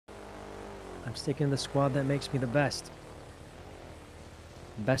I'm sticking to the squad that makes me the best.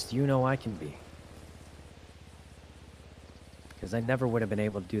 Best you know I can be. Because I never would have been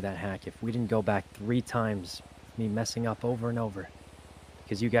able to do that hack if we didn't go back 3 times, me messing up over and over.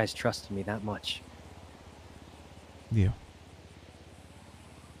 Because you guys trusted me that much. Yeah.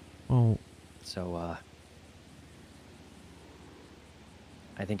 Well... So,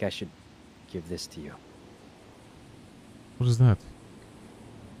 I think I should give this to you. What is that?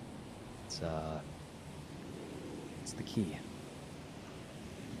 It's the key.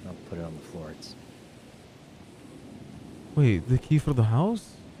 I'll put it on the floor. Wait, the key for the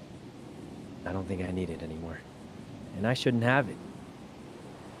house? I don't think I need it anymore. And I shouldn't have it.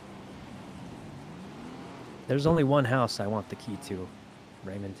 There's only one house I want the key to,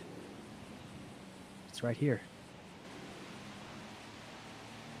 Raymond. It's right here.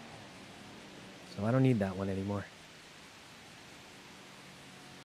 So I don't need that one anymore.